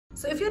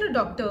So if you're a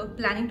doctor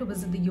planning to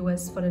visit the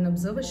US for an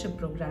observership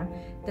program,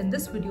 then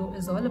this video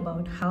is all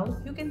about how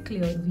you can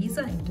clear the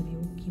visa interview.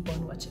 Keep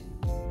on watching.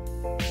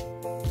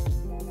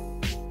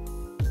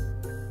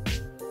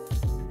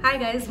 Hi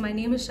guys, my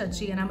name is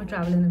Shachi and I'm a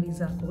travel and a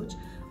visa coach.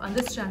 On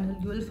this channel,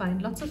 you will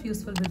find lots of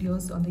useful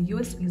videos on the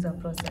US visa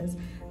process.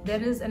 There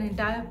is an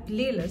entire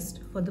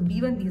playlist for the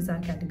B1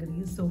 visa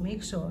categories, so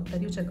make sure that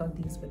you check out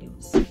these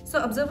videos.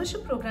 So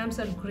observership programs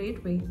are a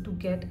great way to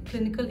get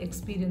clinical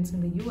experience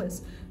in the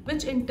US,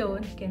 which in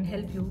turn can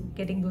help you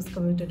getting those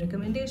coveted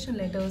recommendation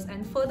letters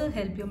and further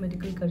help your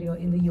medical career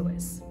in the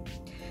US.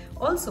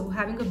 Also,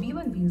 having a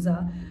B1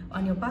 visa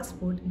on your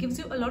passport gives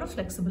you a lot of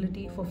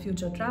flexibility for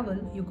future travel.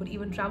 You could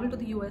even travel to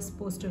the US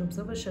post your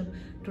observership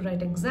to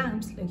write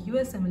exams like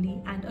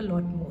USMLE and a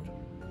lot more.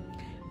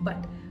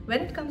 But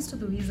when it comes to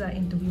the visa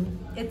interview,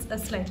 it's a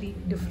slightly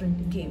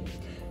different game.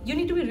 You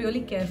need to be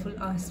really careful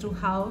as to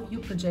how you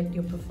project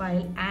your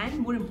profile and,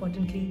 more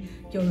importantly,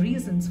 your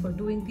reasons for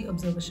doing the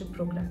observership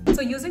program.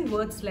 So using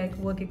words like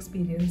work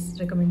experience,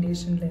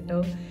 recommendation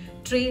letter,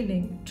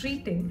 training,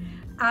 treating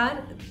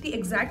are the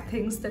exact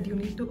things that you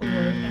need to avoid,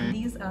 and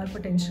these are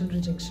potential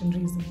rejection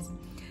reasons.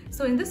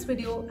 So in this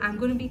video, I'm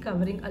going to be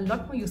covering a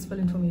lot more useful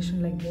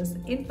information like this.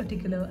 In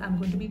particular, I'm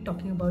going to be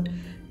talking about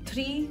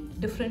 3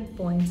 different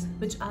points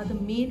which are the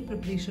main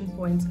preparation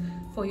points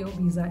for your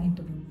visa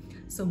interview.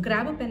 So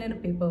grab a pen and a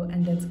paper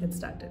and let's get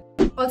started.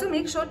 Also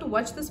make sure to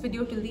watch this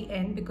video till the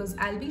end because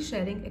I'll be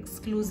sharing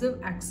exclusive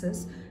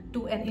access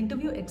to an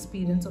interview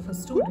experience of a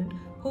student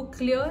who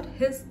cleared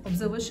his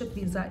observership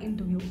visa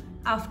interview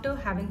after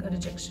having a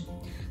rejection.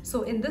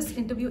 So in this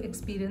interview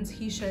experience,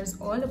 he shares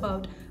all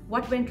about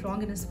what went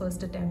wrong in his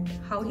first attempt,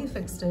 how he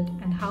fixed it,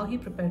 and how he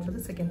prepared for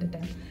the second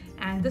attempt.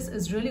 And this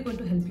is really going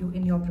to help you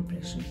in your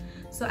preparation.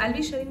 So I'll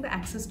be sharing the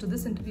access to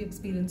this interview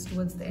experience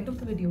towards the end of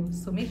the video,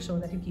 so make sure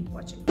that you keep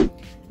watching.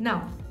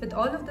 Now, with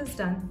all of this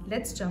done,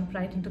 let's jump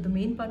right into the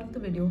main part of the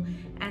video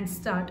and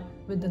start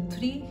with the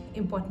 3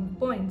 important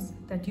points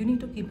that you need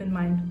to keep in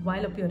mind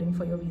while appearing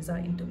for your visa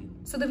interview.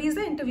 So the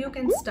visa interview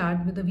can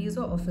start with the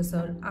visa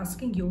officer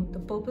asking you the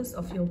purpose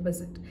of your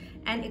visit,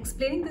 and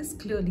explaining this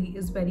clearly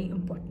is very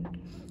important.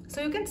 So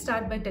you can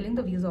start by telling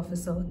the visa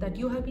officer that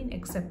you have been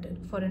accepted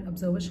for an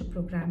observership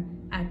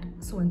program at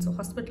so-and-so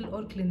hospital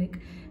or clinic,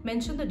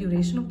 mention the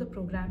duration of the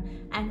program,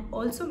 and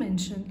also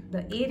mention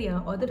the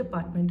area or the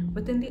department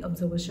within the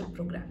observership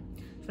program.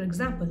 For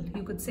example,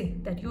 you could say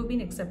that you have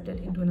been accepted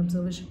into an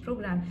observership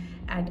program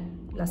at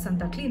La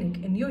Santa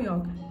Clinic in New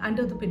York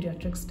under the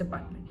pediatrics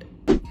department.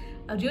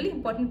 A really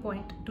important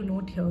point to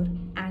note here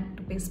and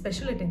to pay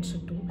special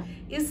attention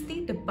to is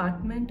the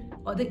department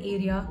or the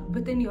area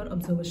within your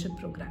observership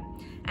program.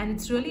 And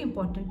it's really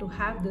important to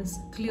have this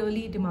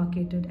clearly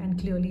demarcated and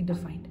clearly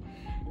defined.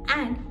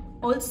 And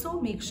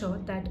also make sure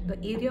that the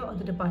area or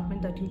the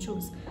department that you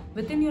choose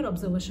within your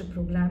observership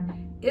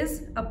program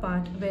is a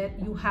part where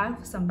you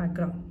have some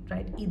background,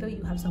 right? Either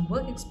you have some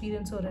work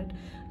experience or it,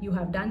 you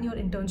have done your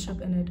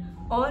internship in it,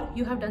 or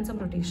you have done some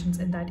rotations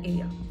in that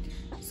area.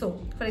 So,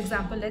 for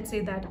example, let's say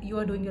that you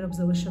are doing your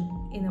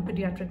observership in a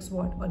pediatrics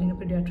ward or in a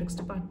pediatrics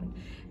department.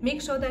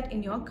 Make sure that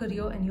in your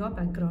career and your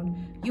background,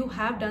 you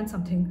have done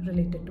something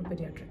related to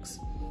pediatrics.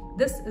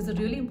 This is a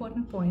really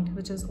important point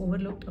which is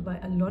overlooked by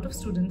a lot of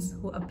students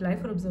who apply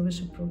for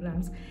observership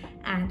programs,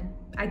 and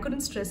I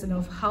couldn't stress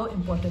enough how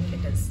important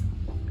it is.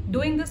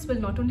 Doing this will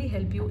not only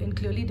help you in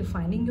clearly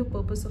defining your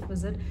purpose of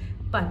visit,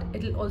 but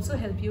it will also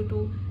help you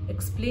to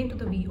explain to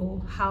the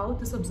VO how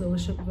this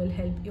observership will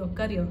help your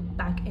career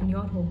back in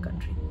your home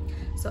country.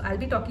 So I'll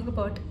be talking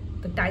about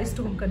the ties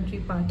to home country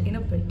part in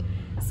a bit.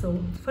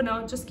 So for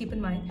now, just keep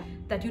in mind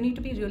that you need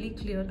to be really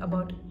clear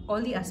about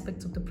all the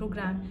aspects of the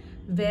program,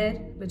 where,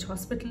 which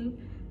hospital,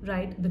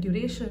 right, the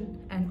duration,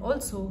 and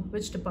also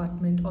which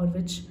department or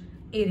which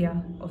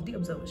area of the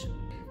observership.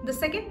 The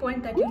second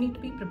point that you need to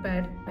be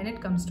prepared when it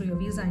comes to your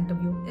visa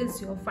interview is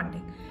your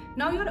funding.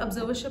 Now your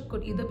observership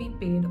could either be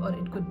paid or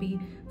it could be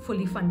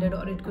fully funded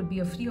or it could be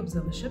a free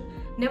observership.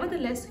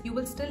 Nevertheless, you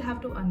will still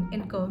have to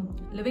incur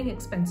living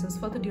expenses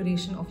for the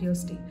duration of your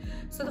stay.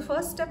 So the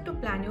first step to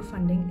plan your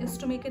funding is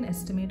to make an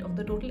estimate of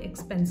the total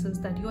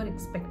expenses that you are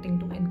expecting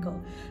to incur.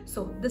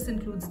 So this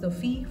includes the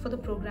fee for the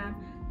program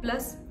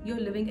plus your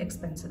living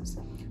expenses.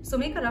 So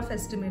make a rough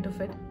estimate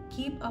of it,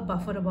 keep a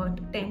buffer about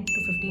 10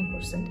 to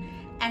 15%,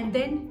 and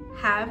then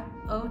have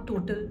a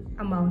total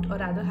amount, or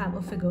rather have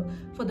a figure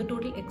for the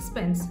total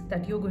expense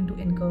that you're going to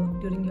incur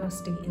during your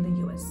stay in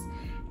the US.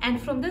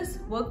 And from this,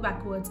 work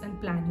backwards and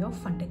plan your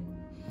funding.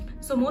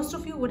 So most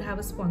of you would have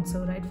a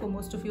sponsor, right? For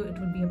most of you, it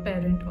would be a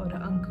parent or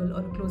an uncle or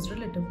a close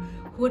relative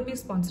who would be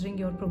sponsoring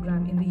your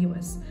program in the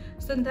US.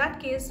 So in that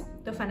case,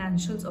 the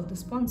financials of the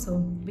sponsor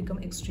become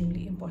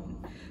extremely important.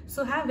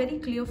 So have very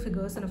clear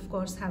figures and of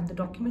course have the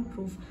document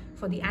proof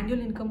for the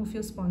annual income of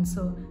your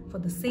sponsor, for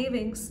the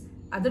savings,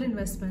 other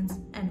investments,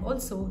 and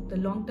also the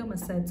long-term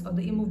assets or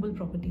the immovable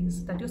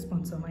properties that your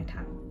sponsor might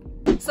have.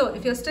 So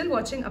if you're still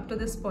watching up to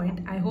this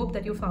point, I hope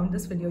that you found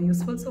this video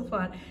useful so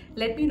far.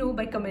 Let me know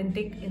by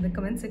commenting in the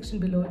comment section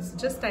below. So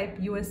just type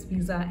US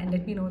visa and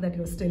let me know that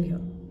you're still here.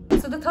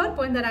 So the third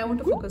point that I want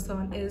to focus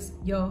on is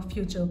your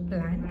future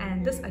plan,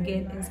 and this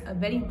again is a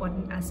very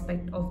important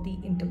aspect of the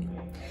interview.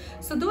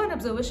 So though an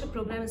observership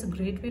program is a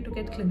great way to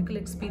get clinical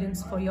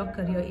experience for your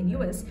career in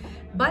US,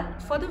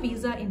 but for the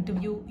visa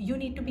interview, you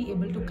need to be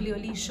able to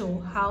clearly show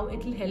how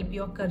it will help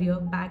your career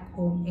back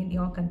home in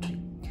your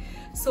country.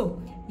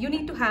 So you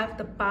need to have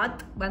the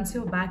path once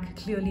you're back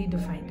clearly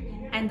defined.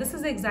 And this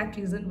is the exact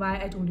reason why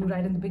I told you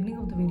right in the beginning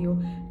of the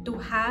video to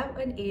have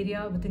an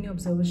area within your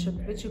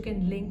observership which you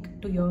can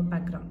link to your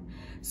background.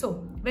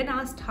 So when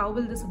asked how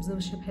will this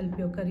observership help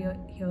your career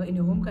here in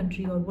your home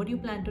country, or what do you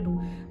plan to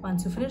do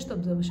once you finish the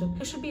observership,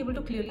 you should be able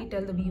to clearly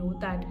tell the VO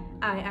that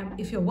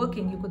if you're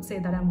working, you could say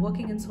that I'm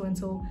working in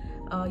so-and-so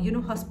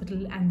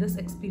hospital, and this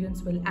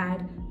experience will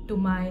add to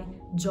my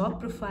job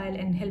profile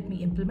and help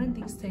me implement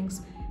these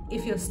things.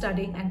 If you're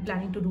studying and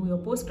planning to do your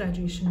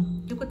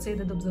post-graduation, you could say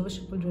that the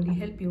observership will really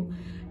help you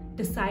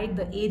decide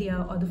the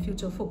area or the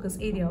future focus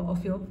area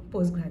of your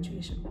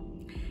post-graduation.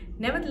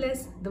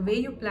 Nevertheless, the way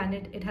you plan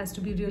it, it has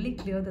to be really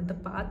clear that the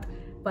path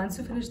once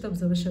you finish the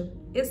observership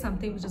is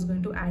something which is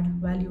going to add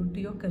value to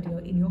your career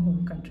in your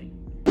home country.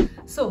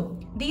 So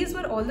these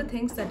were all the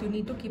things that you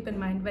need to keep in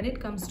mind when it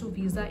comes to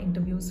visa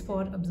interviews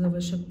for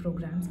observership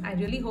programs. I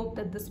really hope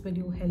that this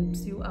video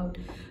helps you out.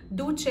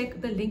 Do check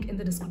the link in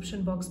the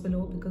description box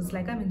below, because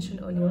like I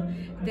mentioned earlier,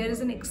 there is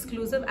an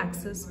exclusive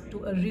access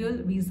to a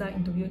real visa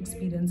interview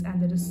experience,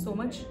 and there is so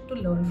much to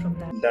learn from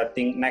that.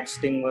 The next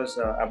thing was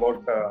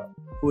about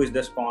who is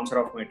the sponsor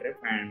of my trip,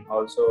 and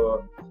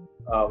also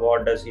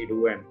what does he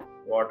do and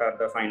what are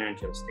the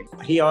financials things.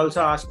 He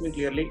also asked me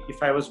clearly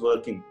if I was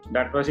working.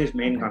 That was his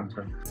main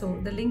concern. So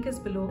the link is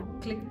below,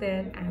 click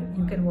there and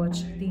you can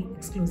watch the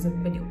exclusive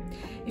video.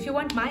 If you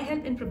want my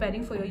help in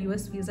preparing for your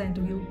US visa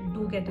interview,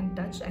 do get in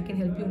touch. I can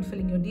help you in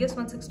filling your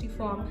DS-160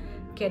 form,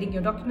 getting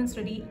your documents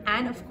ready,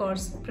 and of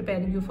course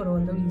preparing you for all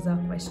the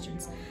visa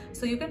questions.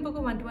 So you can book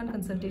a one-to-one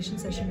consultation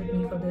session with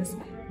me for this.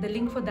 The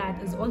link for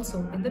that is also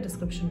in the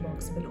description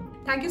box below.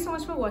 Thank you so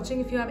much for watching.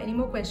 If you have any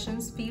more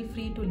questions, feel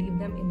free to leave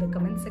them in the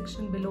comment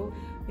section below.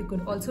 You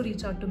could also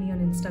reach out to me on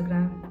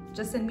Instagram.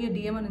 Just send me a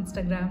DM on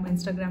Instagram. My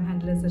Instagram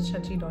handle is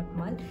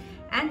shachi.mall.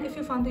 And if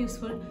you found it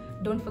useful,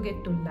 don't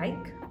forget to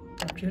like,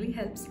 that really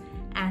helps,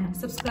 and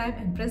subscribe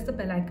and press the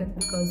bell icon,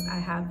 because I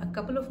have a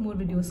couple of more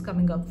videos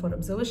coming up for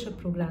observership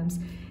programs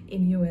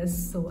in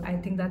US, so I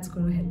think that's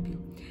going to help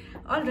you.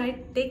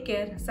 Alright, take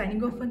care.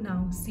 Signing off for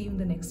now. See you in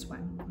the next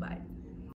one. Bye.